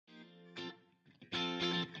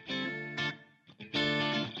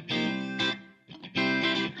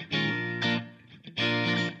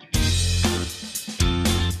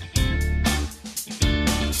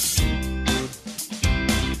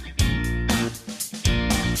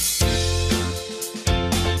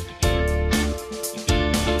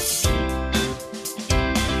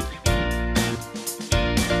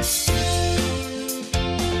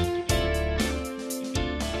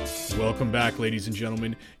back, ladies and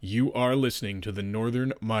gentlemen. You are listening to the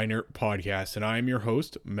Northern Miner Podcast, and I am your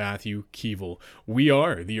host, Matthew Keevil. We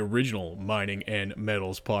are the original mining and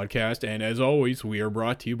metals podcast, and as always, we are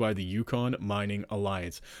brought to you by the Yukon Mining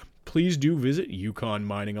Alliance. Please do visit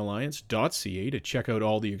yukonminingalliance.ca to check out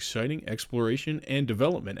all the exciting exploration and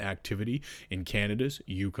development activity in Canada's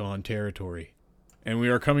Yukon territory. And we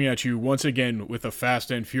are coming at you once again with a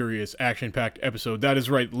fast and furious, action-packed episode. That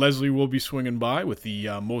is right, Leslie will be swinging by with the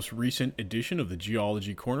most recent edition of the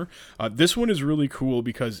Geology Corner. This one is really cool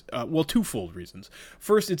because, twofold reasons.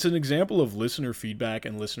 First, it's an example of listener feedback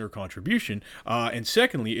and listener contribution. And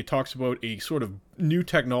secondly, it talks about a sort of new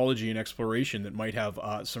technology and exploration that might have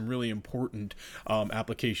some really important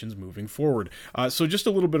applications moving forward. So just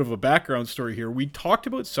a little bit of a background story here. We talked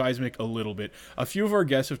about seismic a little bit. A few of our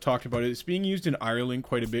guests have talked about it. It's being used in Ireland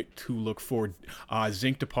quite a bit to look for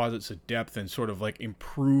zinc deposits at depth and sort of like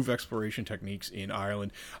improve exploration techniques in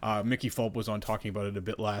Ireland. Mickey Fulp was on talking about it a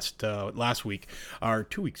bit last week or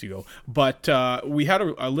 2 weeks ago. But we had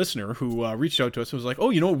a listener who reached out to us and was like, oh,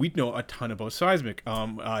 we know a ton about seismic.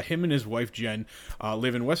 Him and his wife Jen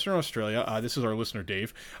live in Western Australia. This is our listener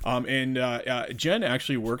Dave. And Jen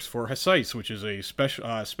actually works for Hasais, which is a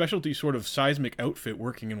specialty sort of seismic outfit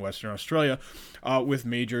working in Western Australia with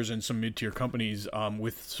majors and some mid-tier companies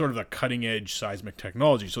with sort of the cutting-edge seismic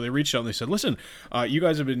technology. So they reached out and they said, listen, you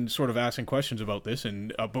guys have been sort of asking questions about this,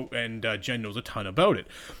 and Jen knows a ton about it.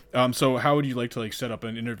 So how would you like to set up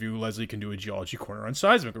an interview? Leslie can do a Geology Corner on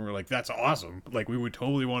seismic. And we're like, that's awesome. We would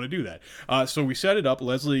totally want to do that. So we set it up.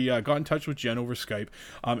 Leslie got in touch with Jen over Skype,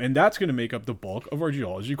 and that's going to make up the bulk of our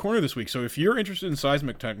Geology Corner this week. So if you're interested in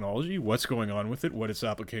seismic technology, what's going on with it, what its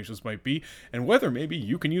applications might be, and whether maybe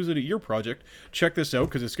you can use it at your project, check this out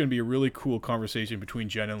because it's going to be a really cool conversation between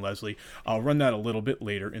Jen and Leslie. I'll run that a little bit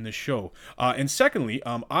later in the show. And secondly,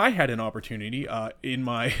 I had an opportunity in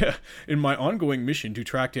my in my ongoing mission to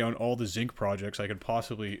track down all the zinc projects I could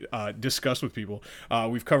possibly discuss with people.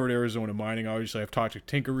 We've covered Arizona mining. Obviously, I've talked to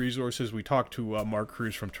Tinker Resources. We talked to Mark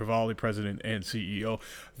Cruz from Trevally, president and CEO.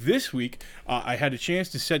 This week, I had a chance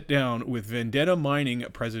to sit down with Vendetta Mining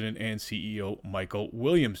president and CEO Michael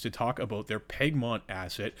Williams to talk about their Pegmont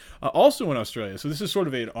asset, also in Australia. So this is sort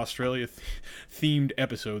of an Australia themed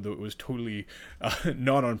episode, though it was totally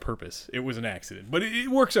not on purpose. It was an accident, but it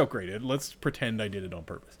works out great. Let's pretend I did it on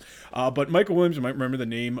purpose. But Michael Williams, you might remember the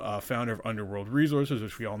name, founder of Underworld Resources,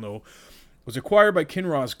 which we all know was acquired by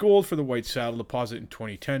Kinross Gold for the White Saddle deposit in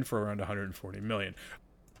 2010 for around $140 million.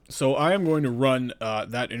 So I am going to run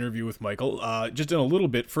that interview with Michael just in a little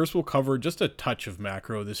bit. First, we'll cover just a touch of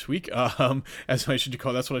macro this week, that's what I should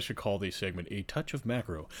call this segment, a touch of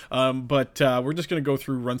macro. But we're just going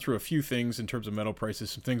to run through a few things in terms of metal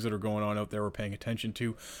prices, some things that are going on out there we're paying attention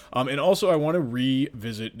to. And also, I want to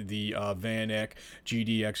revisit the Van Eck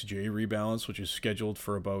GDXJ rebalance, which is scheduled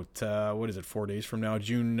for about 4 days from now,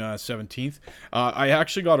 June 17th. I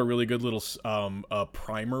actually got a really good little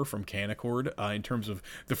primer from Canaccord in terms of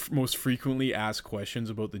the most frequently asked questions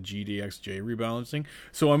about the GDXJ rebalancing.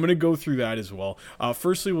 So I'm going to go through that as well.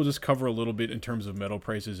 Firstly, we'll just cover a little bit in terms of metal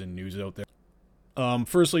prices and news out there.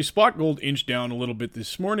 Firstly, spot gold inched down a little bit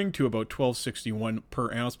this morning to about $1,261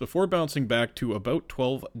 per ounce before bouncing back to about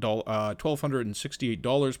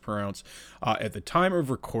 $1,268 per ounce at the time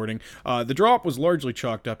of recording. The drop was largely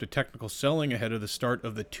chalked up to technical selling ahead of the start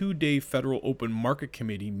of the 2-day Federal Open Market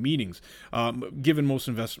Committee meetings, given most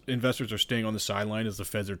investors are staying on the sideline as the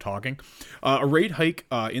feds are talking. A rate hike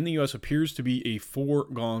in the U.S. appears to be a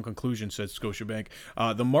foregone conclusion, said Scotiabank.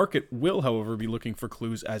 The market will, however, be looking for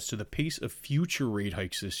clues as to the pace of future rate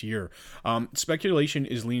hikes this year. Speculation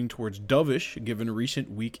is leaning towards dovish given recent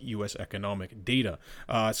weak U.S. economic data.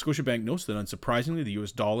 Scotiabank notes that unsurprisingly, the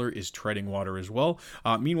U.S. dollar is treading water as well.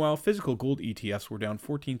 Meanwhile, physical gold ETFs were down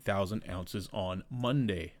 14,000 ounces on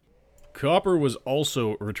Monday. Copper was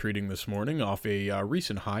also retreating this morning off a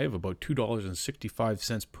recent high of about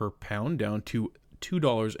 $2.65 per pound down to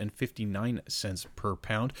 $2.59 per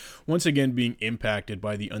pound, once again being impacted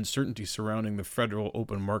by the uncertainty surrounding the Federal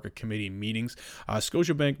Open Market Committee meetings.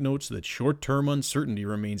 Scotiabank notes that short-term uncertainty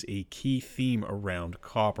remains a key theme around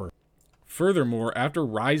copper. Furthermore, after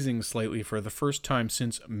rising slightly for the first time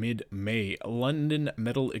since mid-May, London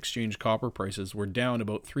Metal Exchange copper prices were down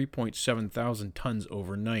about 3.7 thousand tons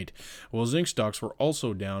overnight, while zinc stocks were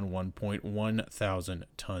also down 1.1 thousand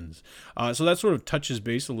tons. So that sort of touches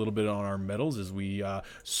base a little bit on our metals as we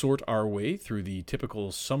sort our way through the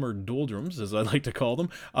typical summer doldrums, as I like to call them.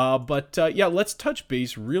 Let's touch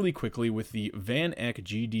base really quickly with the Van Eck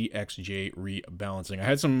GDXJ rebalancing. I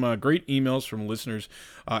had some great emails from listeners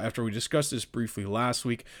after we discussed discussed this briefly last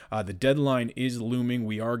week. The deadline is looming.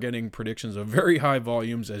 We are getting predictions of very high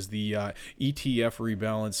volumes as the ETF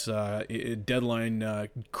rebalance deadline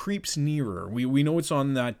creeps nearer. We know it's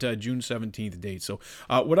on that June 17th date. So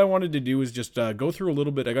what I wanted to do is just go through a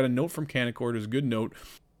little bit. I got a note from Canaccord. It was a good note,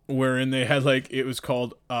 wherein they had it was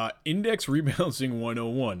called Index Rebalancing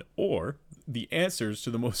 101, or the answers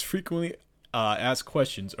to the most frequently asked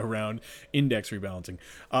questions around index rebalancing.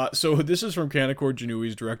 So this is from Canaccord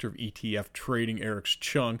Genuity's Director of ETF Trading, Eric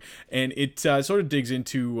Chung, and it sort of digs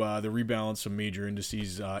into the rebalance of major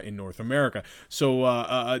indices in North America.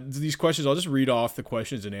 So these questions, I'll just read off the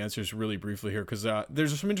questions and answers really briefly here, because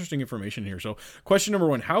there's some interesting information here. So question number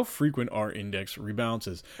 1, how frequent are index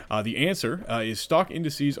rebalances? The answer is stock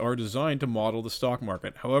indices are designed to model the stock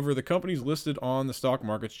market. However, the companies listed on the stock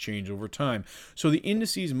markets change over time, so the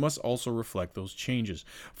indices must also reflect those changes.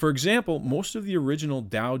 For example, most of the original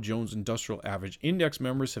Dow Jones Industrial Average Index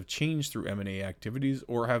members have changed through M&A activities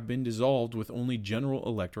or have been dissolved, with only General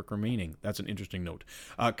Electric remaining. That's an interesting note.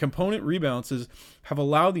 Component rebalances have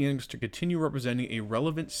allowed the index to continue representing a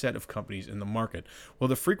relevant set of companies in the market. While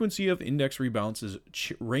the frequency of index rebalances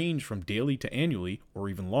range from daily to annually, or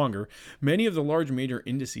even longer, many of the large major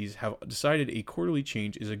indices have decided a quarterly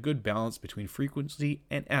change is a good balance between frequency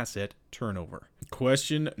and asset turnover.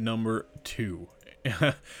 Question number 2.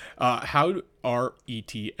 How are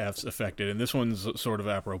ETFs affected? And this one's sort of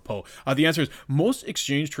apropos. The answer is most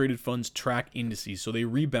exchange-traded funds track indices, so they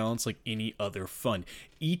rebalance like any other fund.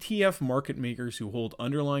 ETF market makers who hold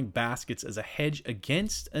underlying baskets as a hedge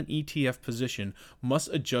against an ETF position must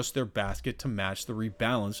adjust their basket to match the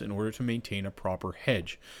rebalance in order to maintain a proper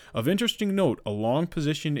hedge. Of interesting note, a long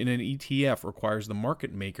position in an ETF requires the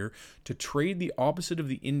market maker to trade the opposite of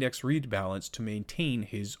the index rebalance to maintain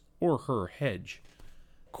his or her hedge.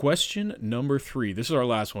 Question number 3. This is our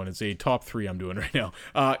last one. It's a top 3 I'm doing right now.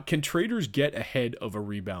 Can traders get ahead of a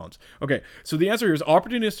rebalance? Okay, so the answer here is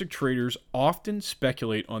opportunistic traders often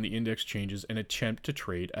speculate on the index changes and attempt to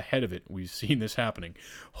trade ahead of it. We've seen this happening,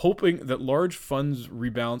 hoping that large funds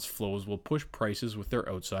rebalance flows will push prices with their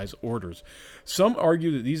outsized orders. Some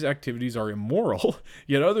argue that these activities are immoral,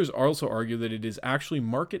 yet others also argue that it is actually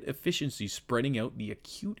market efficiency spreading out the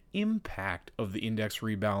acute impact of the index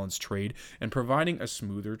rebalance trade and providing a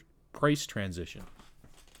smoother price transition.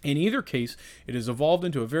 In either case, it has evolved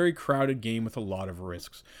into a very crowded game with a lot of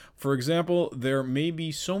risks. For example, there may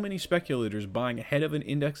be so many speculators buying ahead of an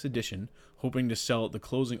index addition, hoping to sell at the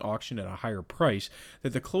closing auction at a higher price,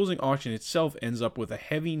 that the closing auction itself ends up with a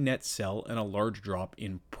heavy net sell and a large drop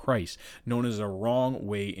in price, known as a wrong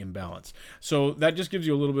way imbalance. So that just gives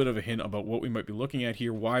you a little bit of a hint about what we might be looking at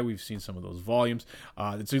here, why we've seen some of those volumes.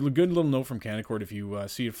 It's a good little note from Canaccord. If you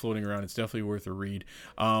see it floating around, it's definitely worth a read.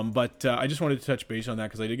 But I just wanted to touch base on that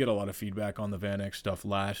because I did get a lot of feedback on the VanEck stuff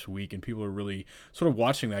last week, and people are really sort of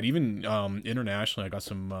watching that. Even internationally, I got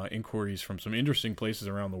some inquiries from some interesting places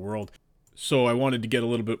around the world. So I wanted to get a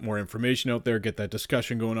little bit more information out there, get that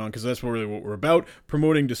discussion going on, because that's really what we're about,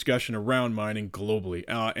 promoting discussion around mining globally.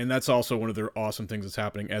 And that's also one of the awesome things that's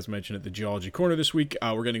happening, as mentioned at the Geology Corner this week.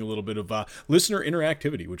 We're getting a little bit of listener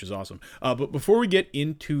interactivity, which is awesome. But before we get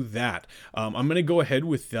into that, I'm going to go ahead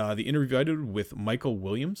with the interview I did with Michael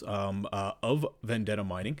Williams of Vendetta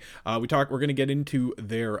Mining. We're going to get into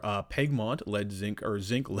their Pegmont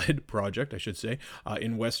zinc lead project, I should say,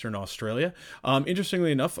 in Western Australia.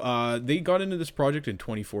 Interestingly enough, they got into this project in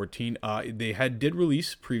 2014. They did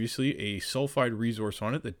release previously a sulfide resource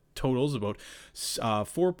on it that totals about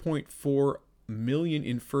 4.4 million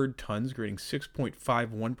inferred tons, grading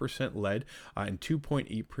 6.51% lead and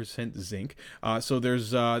 2.8% zinc. So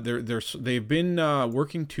they've been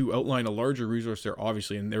working to outline a larger resource there,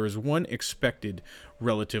 obviously, and there is one expected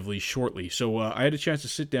relatively shortly. So I had a chance to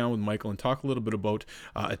sit down with Michael and talk a little bit about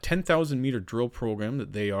a 10,000 meter drill program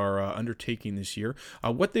that they are undertaking this year,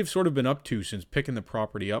 what they've sort of been up to since picking the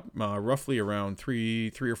property up roughly around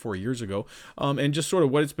three or 4 years ago, and just sort of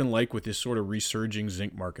what it's been like with this sort of resurging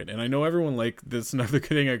zinc market. And I know everyone that's another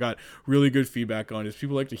thing I got really good feedback on is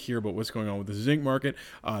people like to hear about what's going on with the zinc market.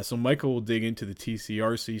 So Michael will dig into the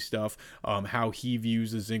TCRC stuff, how he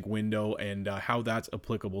views the zinc window, and how that's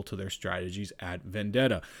applicable to their strategies at Vendetta.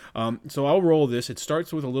 So I'll roll this. It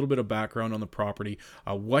starts with a little bit of background on the property,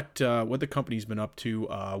 what the company's been up to,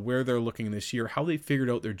 where they're looking this year, how they figured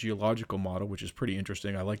out their geological model, which is pretty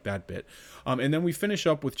interesting. I like that bit. And then we finish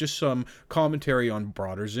up with just some commentary on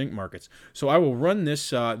broader zinc markets. So I will run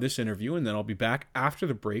this interview, and then I'll be back after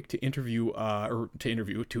the break to introduce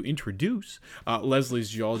Leslie's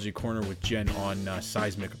Geology Corner with Jen on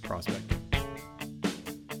seismic prospecting.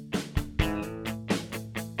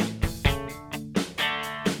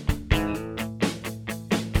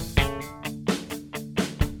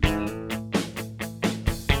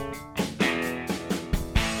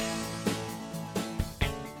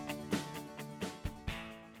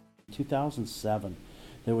 2007,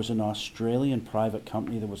 there was an Australian private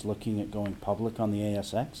company that was looking at going public on the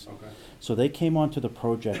ASX. Okay. So they came onto the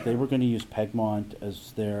project. They were going to use Pegmont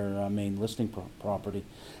as their main listing property,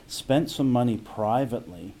 spent some money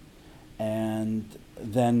privately, and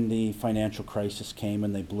then the financial crisis came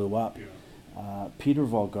and they blew up. Yeah. Peter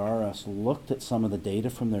Volgaris looked at some of the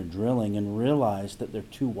data from their drilling and realized that their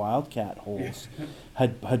two wildcat holes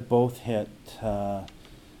had both hit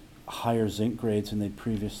higher zinc grades than they'd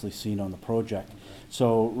previously seen on the project. Okay.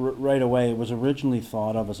 So right away, it was originally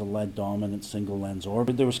thought of as a lead-dominant single-lens ore.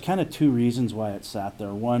 But there was kind of two reasons why it sat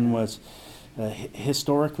there. One was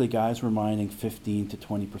historically, guys were mining 15 to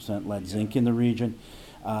 20% lead zinc in the region.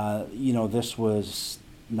 This was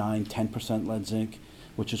 9-10% lead zinc,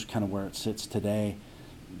 which is kind of where it sits today.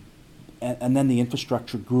 And then the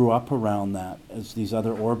infrastructure grew up around that as these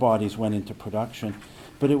other ore bodies went into production.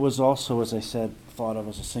 But it was also, as I said, thought of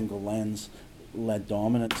as a single lens lead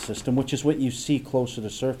dominant system, which is what you see closer to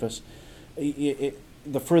surface. The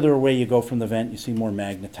further away you go from the vent, you see more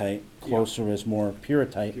magnetite. Closer is more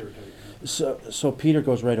pyrrhotite. So Peter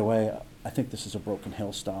goes right away, I think this is a Broken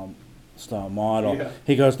Hill style model. Yeah.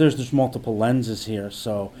 He goes, there's multiple lenses here,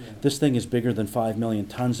 so this thing is bigger than 5 million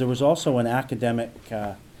tons. There was also an academic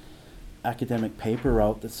paper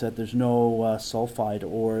out that said there's no sulfide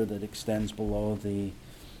ore that extends below the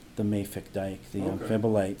mafic dike, the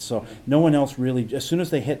amphibolites. So no one else really, as soon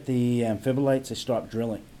as they hit the amphibolites, they stopped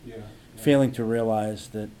drilling, failing to realize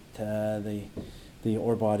that the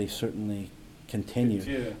ore body certainly continued.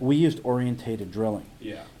 Yeah. We used orientated drilling.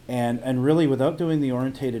 Yeah. And really, without doing the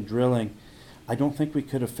orientated drilling, I don't think we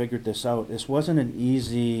could have figured this out. This wasn't an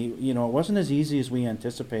easy, it wasn't as easy as we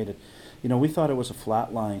anticipated. We thought it was a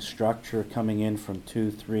flat-lying structure coming in from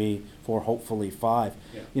 2, 3, 4, hopefully 5.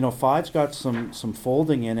 Yeah. 5's got some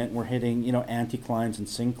folding in it, and we're hitting, anticlines and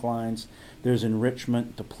synclines. There's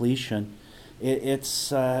enrichment, depletion.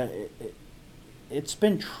 It's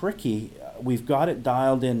been tricky. We've got it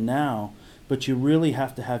dialed in now, but you really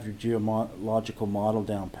have to have your geological model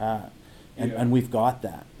down pat, and we've got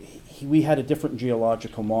that. We had a different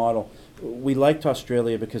geological model. We liked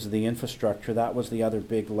Australia because of the infrastructure. That was the other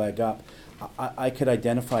big leg up. I could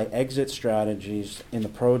identify exit strategies in the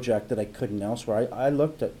project that I couldn't elsewhere. I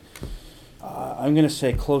looked at, I'm going to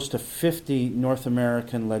say, close to 50 North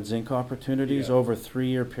American lead zinc opportunities over a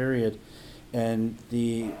 3-year period, and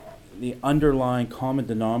the underlying common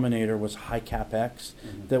denominator was high capex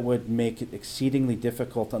that would make it exceedingly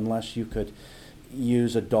difficult unless you could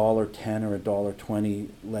use $1.10 or $1.20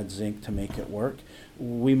 lead zinc to make it work.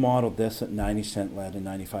 We modeled this at 90-cent lead and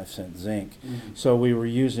 95-cent zinc. So we were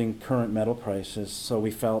using current metal prices, so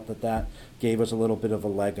we felt that gave us a little bit of a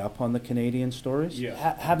leg up on the Canadian stories.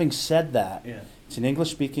 Having said that, it's an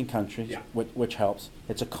English-speaking country, which helps.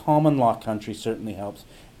 It's a common law country, certainly helps.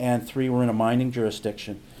 And 3, we're in a mining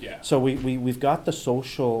jurisdiction. So we've got the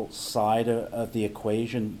social side of the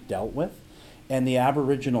equation dealt with. And the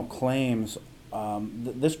Aboriginal claims,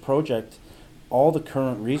 this project, all the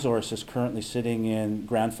current resources currently sitting in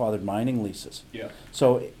grandfathered mining leases.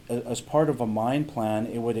 So as part of a mine plan,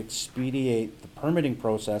 it would expedite the permitting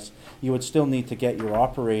process. You would still need to get your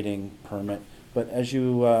operating permit, but as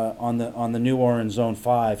you on the new ore in Zone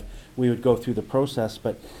 5, we would go through the process.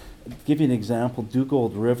 But give you an example,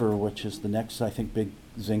 Dugald River, which is the next, I think, big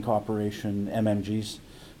zinc operation, MMG's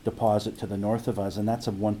deposit to the north of us, and that's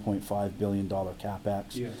a $1.5 billion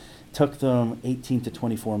capex. Took them 18 to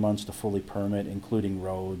 24 months to fully permit, including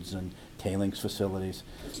roads and tailings facilities.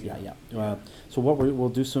 So what we'll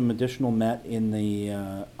do some additional met in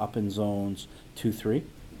the up in zones 2, 3,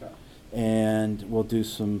 and we'll do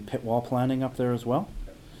some pit wall planning up there as well,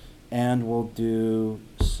 and we'll do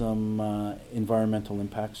some environmental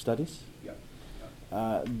impact studies.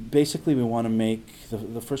 Basically, we want to make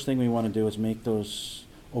the first thing we want to do is make those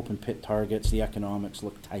open pit targets, the economics,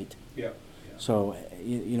 look tight. So,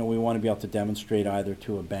 we want to be able to demonstrate either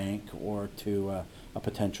to a bank or to a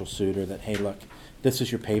potential suitor that, hey, look, this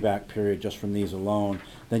is your payback period just from these alone.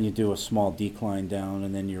 Then you do a small decline down,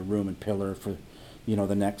 and then your room and pillar for,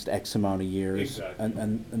 the next X amount of years.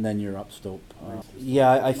 And then you're upstope.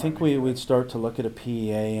 I think we'd start to look at a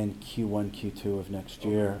PEA in Q1, Q2 of next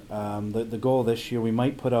year. The goal this year, we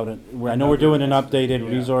might put out I know we're doing an updated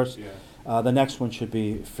resource. The next one should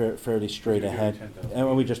be fairly straight ahead.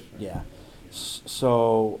 And we just,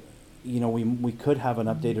 So, we could have an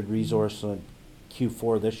updated resource on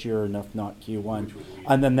Q4 this year, and if not Q1,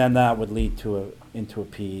 and then that would lead into a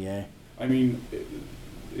PEA. I mean,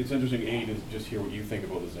 it's interesting, A, to just hear what you think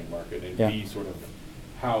about the zinc market, and B, sort of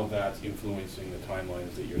how that's influencing the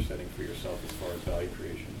timelines that you're setting for yourself as far as value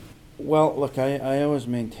creation. Well, look, I always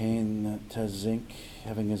maintain that zinc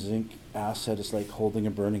having a zinc asset is like holding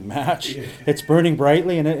a burning match. It's burning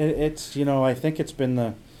brightly, and it's I think it's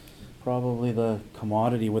been probably the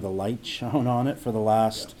commodity with a light shown on it for the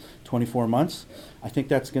last 24 months. I think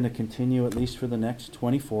that's going to continue at least for the next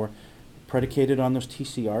 24. Predicated on those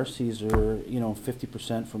TCRCs are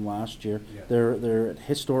 50% from last year. They're at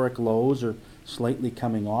historic lows or slightly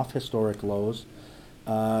coming off historic lows.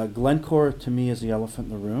 Glencore to me is the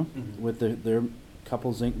elephant in the room with their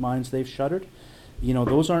couple zinc mines they've shuttered.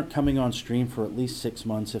 Those aren't coming on stream for at least 6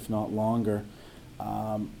 months, if not longer.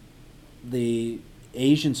 The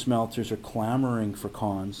Asian smelters are clamoring for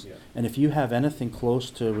cons, and if you have anything close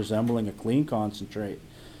to resembling a clean concentrate,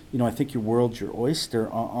 I think your world's your oyster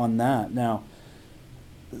on that. Now,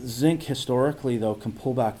 zinc historically, though, can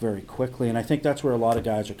pull back very quickly, and I think that's where a lot of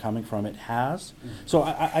guys are coming from. It has. So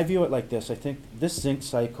I view it like this. I think this zinc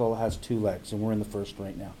cycle has 2 legs, and we're in the first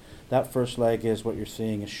right now. That first leg is what you're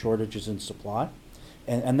seeing is shortages in supply,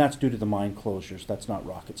 and that's due to the mine closures. That's not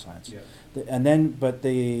rocket science. But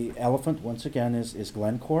the elephant, once again, is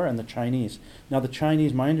Glencore and the Chinese. Now, the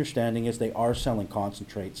Chinese, my understanding is they are selling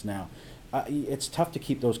concentrates now. It's tough to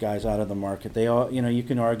keep those guys out of the market. They all, you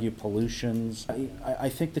can argue pollutions. I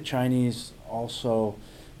think the Chinese also,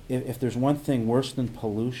 if there's one thing worse than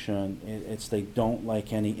pollution, it's they don't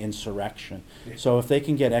like any insurrection. So if they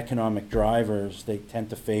can get economic drivers, they tend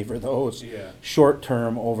to favor those short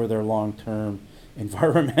term over their long term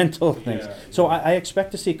environmental things. So I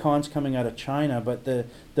expect to see cons coming out of China, but the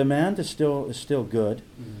demand is still good.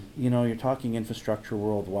 You're talking infrastructure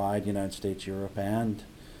worldwide, United States, Europe, and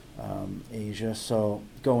Asia. So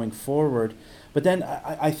going forward, but then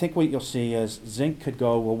I think what you'll see is zinc could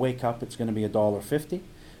go. We'll wake up. It's going to be $1.50,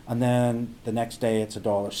 and then the next day it's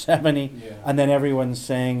 $1.70, and then everyone's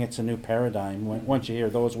saying it's a new paradigm. Once you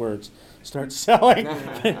hear those words, start selling.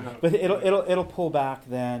 But it'll pull back.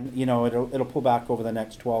 Then it'll pull back over the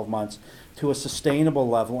next 12 months to a sustainable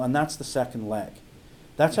level, and that's the second leg.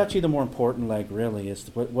 That's actually the more important leg. Really,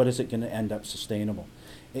 is what is it going to end up sustainable?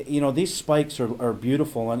 These spikes are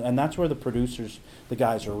beautiful, and that's where the producers, the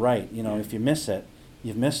guys are right. If you miss it,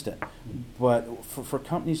 you've missed it. But for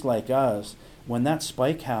companies like us, when that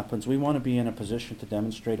spike happens, we want to be in a position to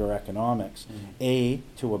demonstrate our economics,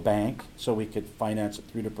 to a bank, so we could finance it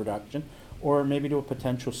through to production, or maybe to a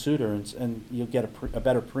potential suitor, and you'll get a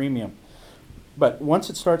better premium. But once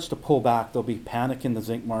it starts to pull back, there'll be panic in the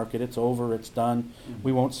zinc market. It's over. It's done.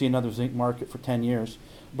 We won't see another zinc market for 10 years.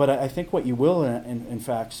 But I think what you will, in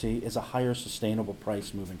fact, see is a higher sustainable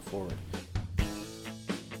price moving forward.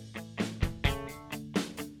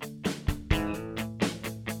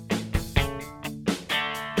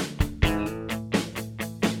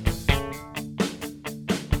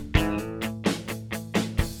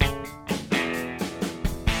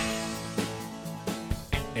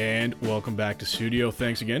 And welcome back to studio.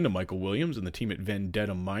 Thanks again to Michael Williams and the team at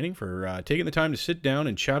Vendetta Mining for taking the time to sit down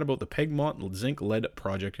and chat about the Pegmont Zinc Lead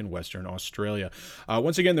project in Western Australia.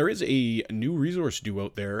 Once again, there is a new resource due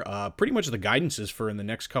out there. Pretty much the guidance is for in the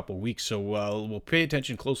next couple of weeks, so we'll pay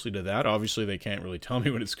attention closely to that. Obviously, they can't really tell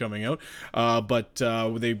me when it's coming out, but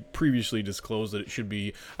they previously disclosed that it should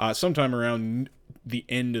be sometime around the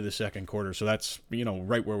end of the second quarter, so that's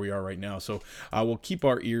right where we are right now. So we'll keep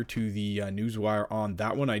our ear to the newswire on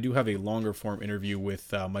that one. I do have a longer form interview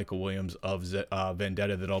with Michael Williams of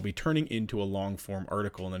Vendetta that I'll be turning into a long form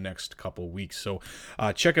article in the next couple weeks, so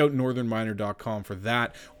check out northernminer.com for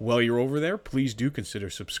that. While you're over there, please do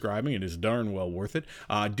consider subscribing. It is darn well worth it.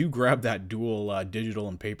 Do grab that dual digital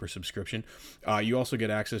and paper subscription. You also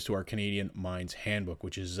get access to our Canadian Mines Handbook,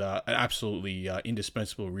 which is an absolutely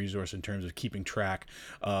indispensable resource in terms of keeping track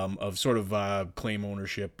of sort of claim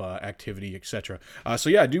ownership, activity, etc. So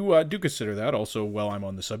yeah, do consider that. Also, while I'm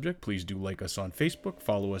on the subject, please do like us on Facebook,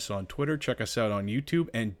 follow us on Twitter, check us out on YouTube,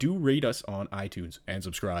 and do rate us on iTunes and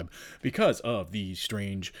subscribe because of the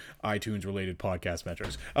strange iTunes-related podcast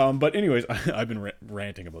metrics. But anyways, I've been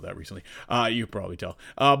ranting about that recently. You can probably tell.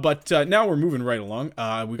 But now we're moving right along.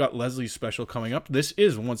 We got Leslie's special coming up. This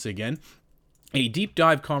is, once again, a deep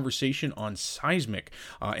dive conversation on seismic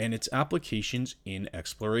and its applications in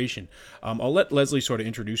exploration. I'll let Leslie sort of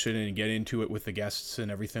introduce it and get into it with the guests and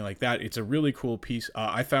everything like that. It's a really cool piece.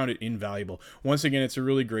 I found it invaluable. Once again, it's a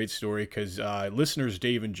really great story because listeners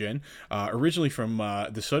Dave and Jen, originally from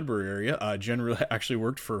the Sudbury area, Jen really actually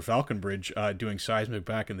worked for Falconbridge doing seismic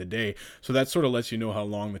back in the day. So that sort of lets you know how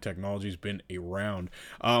long the technology's been around.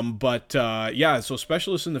 Yeah, so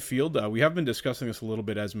specialists in the field, we have been discussing this a little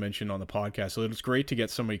bit as mentioned on the podcast. So So it's great to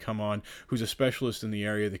get somebody come on who's a specialist in the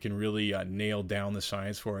area that can really nail down the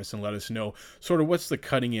science for us and let us know sort of what's the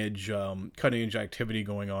cutting edge activity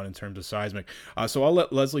going on in terms of seismic. So I'll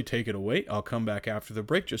let Leslie take it away. I'll come back after the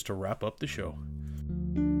break just to wrap up the show.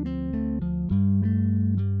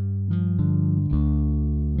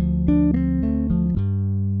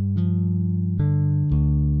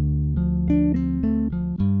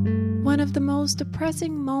 One of the most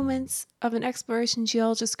depressing moments of an exploration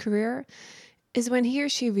geologist's career is when he or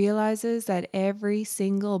she realizes that every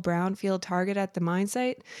single brownfield target at the mine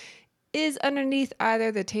site is underneath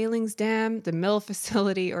either the tailings dam, the mill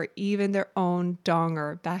facility, or even their own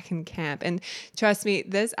donger back in camp. And trust me,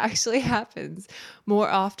 this actually happens more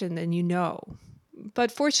often than you know.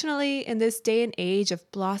 But fortunately, in this day and age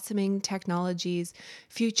of blossoming technologies,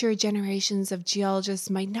 future generations of geologists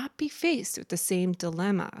might not be faced with the same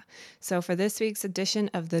dilemma. So for this week's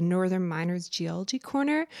edition of the Northern Miners Geology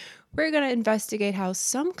Corner, we're going to investigate how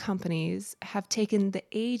some companies have taken the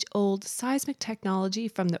age-old seismic technology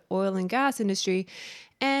from the oil and gas industry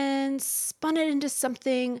and spun it into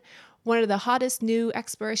something, one of the hottest new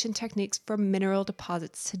exploration techniques for mineral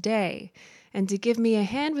deposits today. And to give me a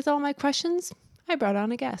hand with all my questions, I brought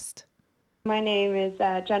on a guest. My name is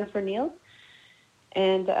Jennifer Neal,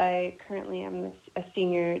 and I currently am a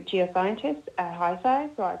senior geoscientist at HiSci,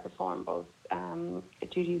 so I perform both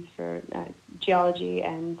duties for geology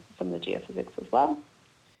and some of the geophysics as well.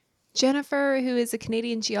 Jennifer, who is a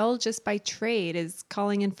Canadian geologist by trade, is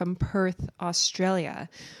calling in from Perth, Australia,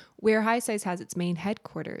 where HiSci has its main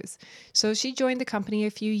headquarters. So she joined the company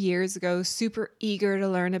a few years ago, super eager to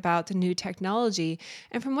learn about the new technology.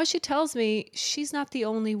 And from what she tells me, she's not the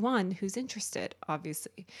only one who's interested,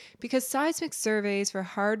 obviously, because seismic surveys for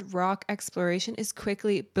hard rock exploration is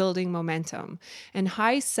quickly building momentum. And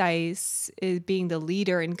HiSci, is being the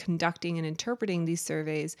leader in conducting and interpreting these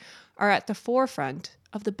surveys, are at the forefront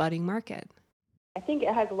of the budding market. I think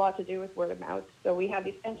it has a lot to do with word of mouth. So we have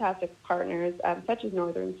these fantastic partners, such as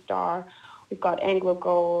Northern Star. We've got Anglo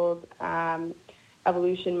Gold,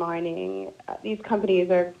 Evolution Mining. These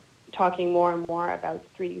companies are talking more and more about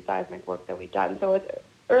 3D seismic work that we've done. So it's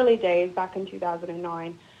early days, back in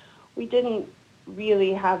 2009. We didn't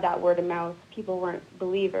really have that word of mouth. People weren't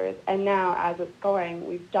believers. And now, as it's going,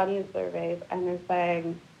 we've done the surveys, and they're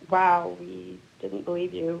saying, wow, we didn't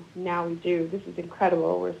believe you. Now we do. This is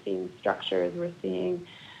incredible. We're seeing structures. We're seeing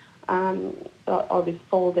all this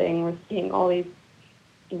folding. We're seeing all these,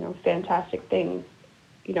 fantastic things.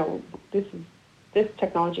 This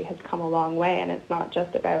technology has come a long way, and it's not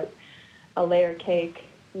just about a layer cake,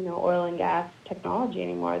 oil and gas technology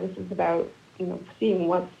anymore. This is about, seeing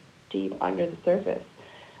what's deep under the surface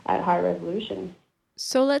at high resolution.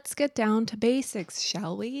 So let's get down to basics,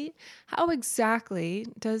 shall we? How exactly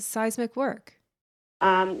does seismic work?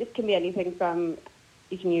 This can be anything from,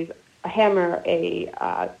 you can use a hammer,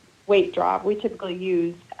 a weight drop. We typically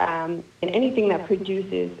use in anything that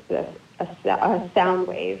produces a sound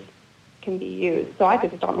wave can be used. So I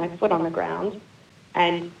could stomp my foot on the ground,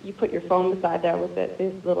 and you put your phone beside there with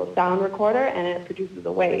this little sound recorder, and it produces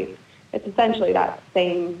a wave. It's essentially that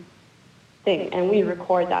same thing, and we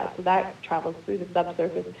record that. So that travels through the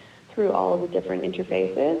subsurface, through all of the different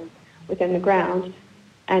interfaces within the ground,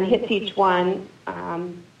 and hits each one.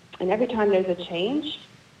 And every time there's a change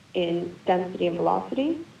in density and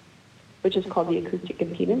velocity, which is called the acoustic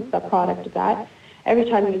impedance, the product of that, every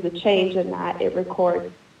time there's a change in that, it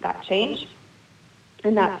records that change,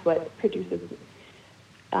 and that's what produces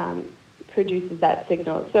that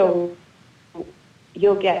signal. So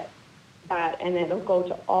you'll get that, and then it'll go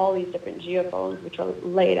to all these different geophones, which are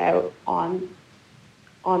laid out on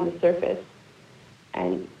the surface,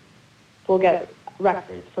 and we'll get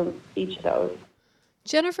records from each of those.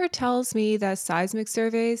 Jennifer tells me that seismic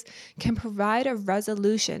surveys can provide a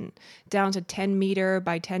resolution down to 10 meter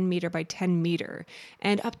by 10 meter by 10 meter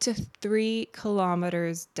and up to 3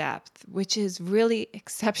 kilometers depth, which is really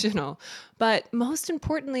exceptional. But most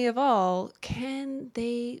importantly of all, can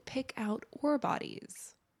they pick out ore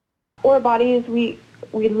bodies? Ore bodies, we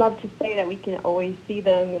love to say that we can always see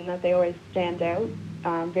them and that they always stand out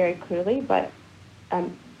very clearly, but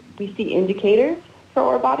we see indicators for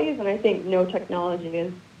ore bodies, and I think no technology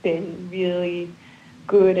has been really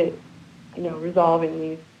good at, resolving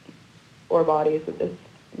these ore bodies at this,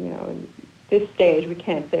 in this stage. We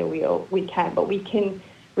can't say we can, but we can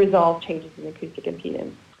resolve changes in acoustic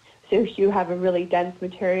impedance. So if you have a really dense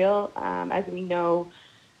material, as we know,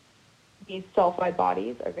 these sulfide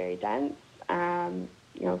bodies are very dense.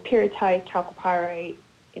 Pyrrhotite, chalcopyrite,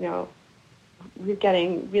 we're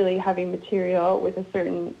getting really heavy material with a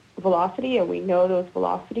certain velocity, and we know those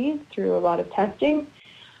velocities through a lot of testing.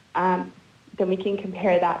 then we can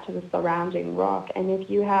compare that to the surrounding rock. And if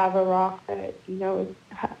you have a rock that, is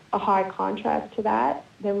a high contrast to that,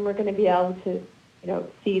 then we're going to be able to,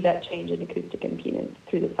 see that change in acoustic impedance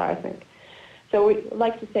through the seismic. So we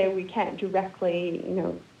like to say we can't directly,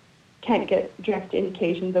 can't get direct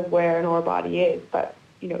indications of where an ore body is, but,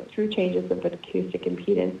 through changes of acoustic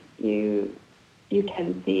impedance, you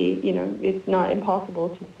can see, it's not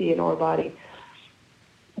impossible to see an ore body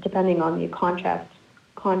depending on the contrast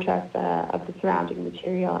of the surrounding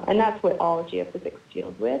material. And that's what all geophysics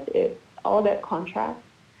deals with. It's all about contrast.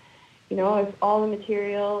 If all the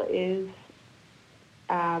material is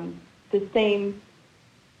the same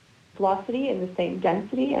velocity and the same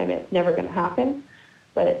density, it's never going to happen.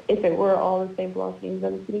 But if it were all the same velocity and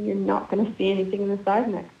density, you're not going to see anything in the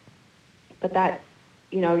seismic. But that,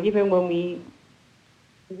 even when we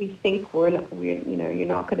think you're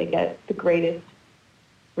not going to get the greatest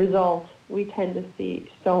result, we tend to see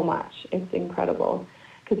so much. It's incredible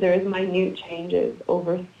because there is minute changes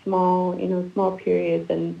over small periods,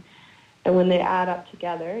 and when they add up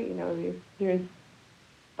together, there's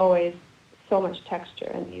always so much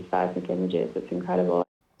texture in these seismic images. It's incredible.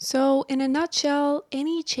 So, in a nutshell,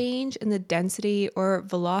 any change in the density or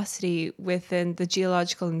velocity within the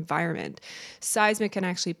geological environment, seismic can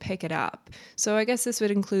actually pick it up. So, I guess this would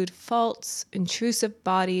include faults, intrusive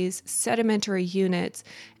bodies, sedimentary units,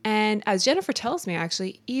 and as Jennifer tells me,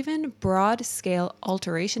 actually, even broad-scale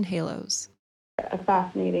alteration halos.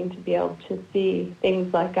 Fascinating to be able to see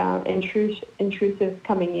things like intrusives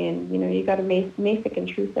coming in. You got a mafic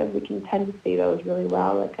intrusive. We can tend to see those really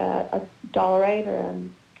well, like a dolerite or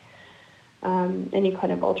any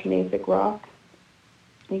kind of ultramafic rock.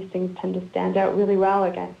 These things tend to stand out really well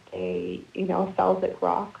against a felsic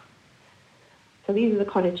rock. So these are the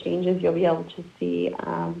kind of changes you'll be able to see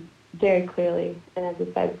very clearly. And as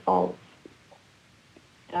I said, faults.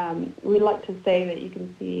 We like to say that you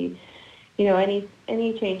can see,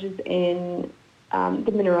 any changes in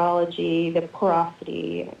the mineralogy, the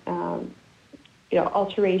porosity,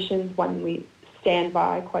 alterations when we stand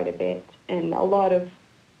by quite a bit, and a lot of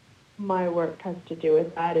my work has to do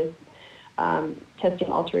with that is testing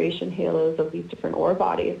alteration halos of these different ore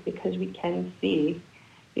bodies, because we can see,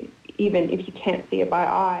 even if you can't see it by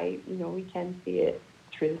eye, we can see it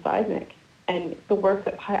through the seismic. And the work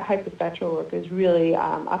that hyperspectral work is really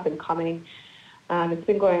up and coming. It's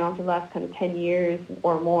been going on for the last kind of 10 years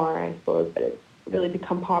or more, I suppose, but it's really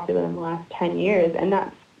become popular in the last 10 years. And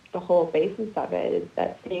that's the whole basis of it, is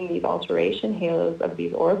that seeing these alteration halos of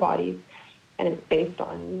these ore bodies, and it's based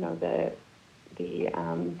on,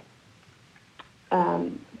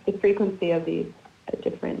 the frequency of these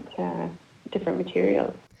different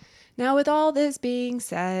materials. Now, with all this being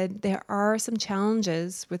said, there are some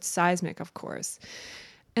challenges with seismic, of course.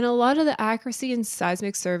 And a lot of the accuracy in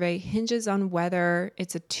seismic survey hinges on whether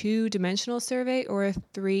it's a two-dimensional survey or a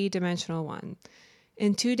three-dimensional one.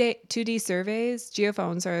 In 2D surveys,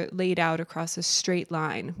 geophones are laid out across a straight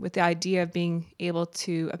line with the idea of being able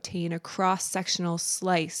to obtain a cross-sectional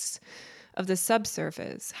slice of the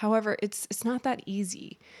subsurface. However, it's not that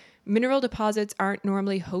easy. Mineral deposits aren't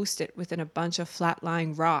normally hosted within a bunch of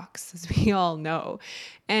flat-lying rocks, as we all know,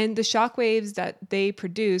 and the shock waves that they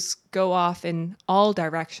produce go off in all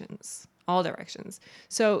directions.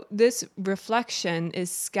 So this reflection is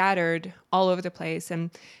scattered all over the place,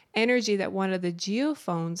 and energy that one of the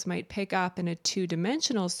geophones might pick up in a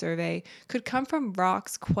two-dimensional survey could come from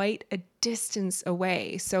rocks quite a distance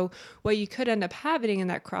away. So what you could end up having in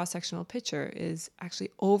that cross-sectional picture is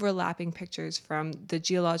actually overlapping pictures from the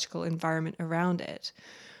geological environment around it.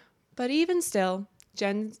 But even still,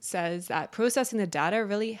 Jen says that processing the data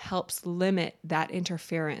really helps limit that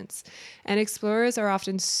interference, and explorers are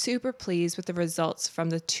often super pleased with the results from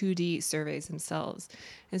the 2D surveys themselves.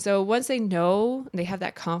 And so once they know, they have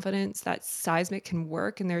that confidence that seismic can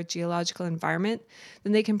work in their geological environment,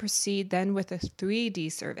 then they can proceed then with a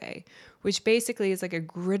 3D survey, which basically is like a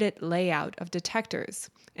gridded layout of detectors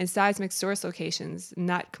and seismic source locations, and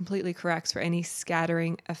that completely corrects for any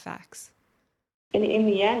scattering effects. In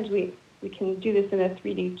the end, we can do this in a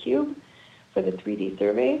 3D cube for the 3D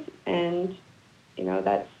surveys, and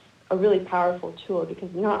that's a really powerful tool,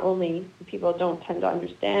 because not only people don't tend to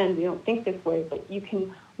understand, we don't think this way, but you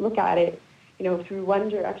can look at it, through one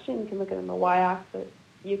direction. You can look at it on the y-axis,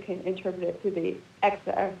 you can interpret it through the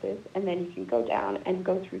x-axis, and then you can go down and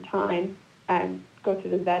go through time and go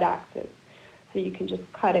through the z-axis. So you can just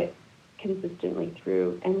cut it consistently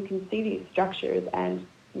through, and you can see these structures and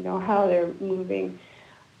how they're moving,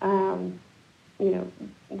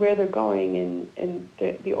 where they're going, and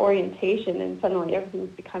the orientation, and suddenly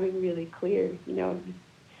everything's becoming really clear.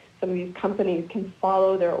 some of these companies can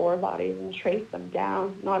follow their ore bodies and trace them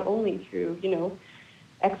down, not only through,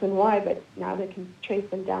 X and Y, but now they can trace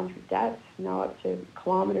them down through depth, now up to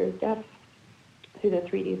kilometers depth through the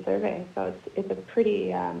 3D survey. So it's a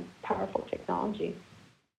pretty powerful technology.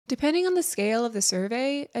 Depending on the scale of the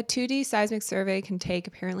survey, a 2D seismic survey can take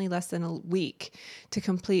apparently less than a week to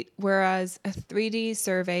complete, whereas a 3D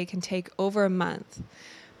survey can take over a month.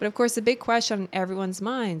 But of course, the big question on everyone's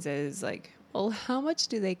minds is well, how much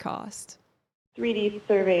do they cost? 3D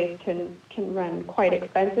surveys can run quite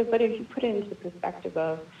expensive, but if you put it into the perspective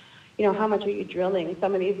of, how much are you drilling?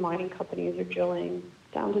 Some of these mining companies are drilling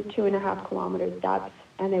down to 2.5 kilometers depth,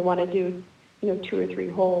 and they want to do, 2 or 3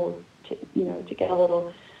 holes to get a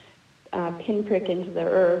little pinprick into the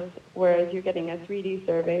earth, whereas you're getting a 3D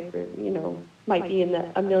survey for, might be in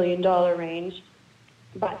the $1 million range.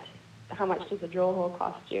 But how much does a drill hole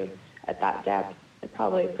cost you at that depth? It's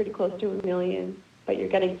probably pretty close to $1 million. But you're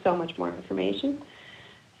getting so much more information.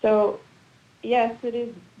 So, yes, it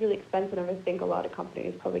is really expensive, and I think a lot of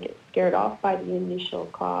companies probably get scared off by the initial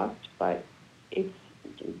cost, but it's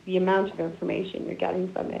the amount of information you're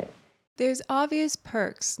getting from it. There's obvious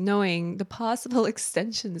perks knowing the possible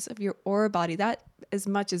extensions of your ore body. That as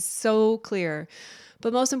much is so clear.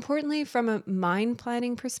 But most importantly, from a mine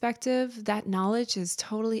planning perspective, that knowledge is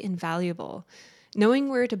totally invaluable. Knowing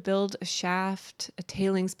where to build a shaft, a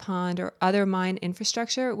tailings pond, or other mine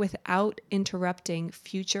infrastructure without interrupting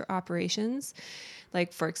future operations,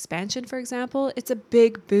 like for expansion, for example, it's a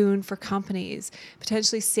big boon for companies,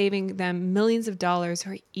 potentially saving them millions of dollars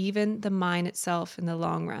or even the mine itself in the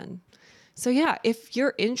long run. So yeah, if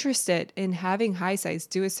you're interested in having HiSeis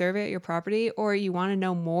do a survey at your property, or you want to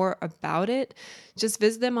know more about it, just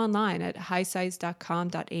visit them online at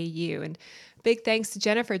hiseis.com.au. And big thanks to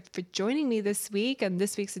Jennifer for joining me this week on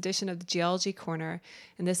this week's edition of the Geology Corner.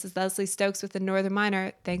 And this is Leslie Stokes with the Northern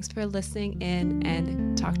Miner. Thanks for listening in,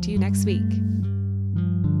 and talk to you next week.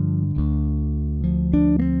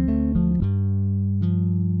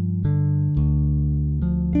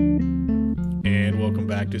 Welcome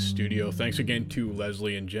back to studio. Thanks again to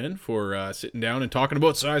Leslie and Jen for sitting down and talking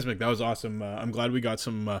about seismic. That was awesome. I'm glad we got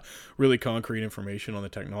some really concrete information on the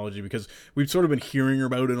technology, because we've sort of been hearing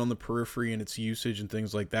about it on the periphery and its usage and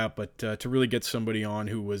things like that, but to really get somebody on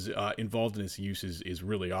who was involved in its use is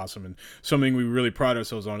really awesome, and something we really pride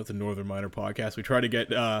ourselves on at the Northern Miner podcast. We try to get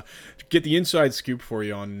the inside scoop for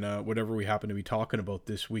you on whatever we happen to be talking about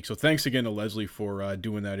this week. So thanks again to Leslie for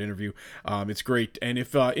doing that interview. It's great. And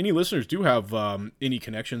if any listeners do have any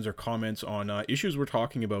connections or comments on issues we're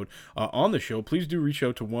talking about on the show, please do reach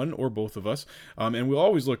out to one or both of us, and we'll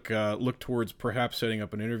always look towards perhaps setting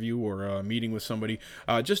up an interview or a meeting with somebody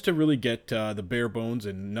just to really get the bare bones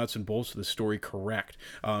and nuts and bolts of the story correct,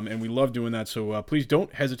 and we love doing that, so please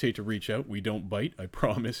don't hesitate to reach out. We don't bite, I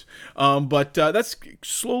promise. But that's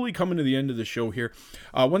slowly coming to the end of the show here.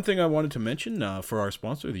 One thing I wanted to mention for our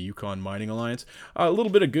sponsor, the Yukon Mining Alliance, a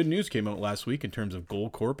little bit of good news came out last week in terms of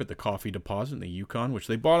Goldcorp at the Coffee Deposit in the Yukon, which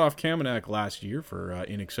they bought off Kaminak last year for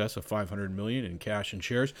in excess of $500 million in cash and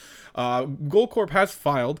shares. Goldcorp has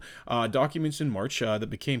filed documents in March that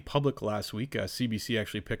became public last week. CBC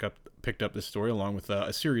actually picked up this story along with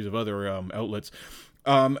a series of other outlets.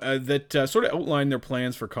 That sort of outlined their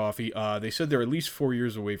plans for coffee. They said they're at least 4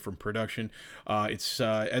 years away from production. It's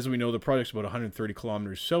as we know, the project's about 130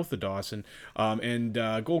 kilometers south of Dawson, and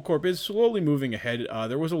Goldcorp is slowly moving ahead.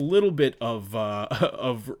 There was a little bit of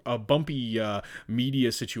a bumpy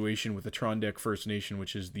media situation with the Trondeck First Nation,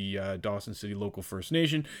 which is the Dawson City local First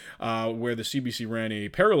Nation, where the CBC ran a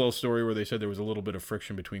parallel story where they said there was a little bit of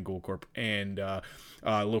friction between Goldcorp and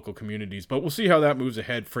local communities. But we'll see how that moves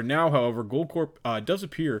ahead. For now, however, Goldcorp does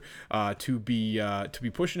appear to be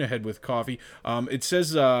pushing ahead with coffee. It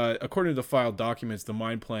says, according to the filed documents, the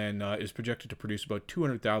mine plan is projected to produce about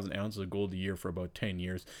 200,000 ounces of gold a year for about 10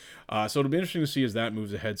 years. So it'll be interesting to see as that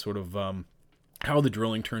moves ahead, sort of how the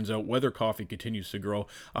drilling turns out, whether coffee continues to grow,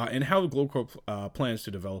 and how Goldcorp plans to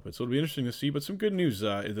develop it. So it'll be interesting to see, but some good news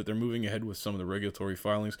that they're moving ahead with some of the regulatory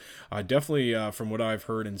filings. Definitely, from what I've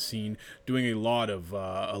heard and seen, doing a lot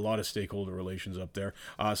of stakeholder relations up there.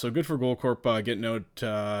 So good for Goldcorp getting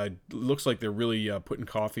out. Looks like they're really putting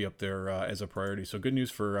coffee up there as a priority. So good news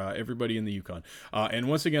for everybody in the Yukon. And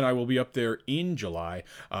once again, I will be up there in July,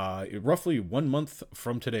 roughly 1 month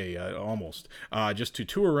from today, almost, just to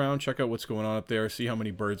tour around, check out what's going on up there, see how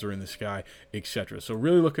many birds are in the sky, etc. So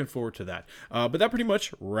really looking forward to that. But that pretty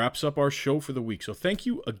much wraps up our show for the week. So thank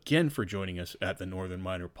you again for joining us at the Northern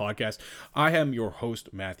Miner podcast. I am your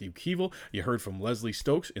host, Matthew Keevil. You heard from Leslie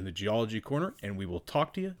Stokes in the Geology Corner, and we will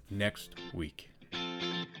talk to you next week.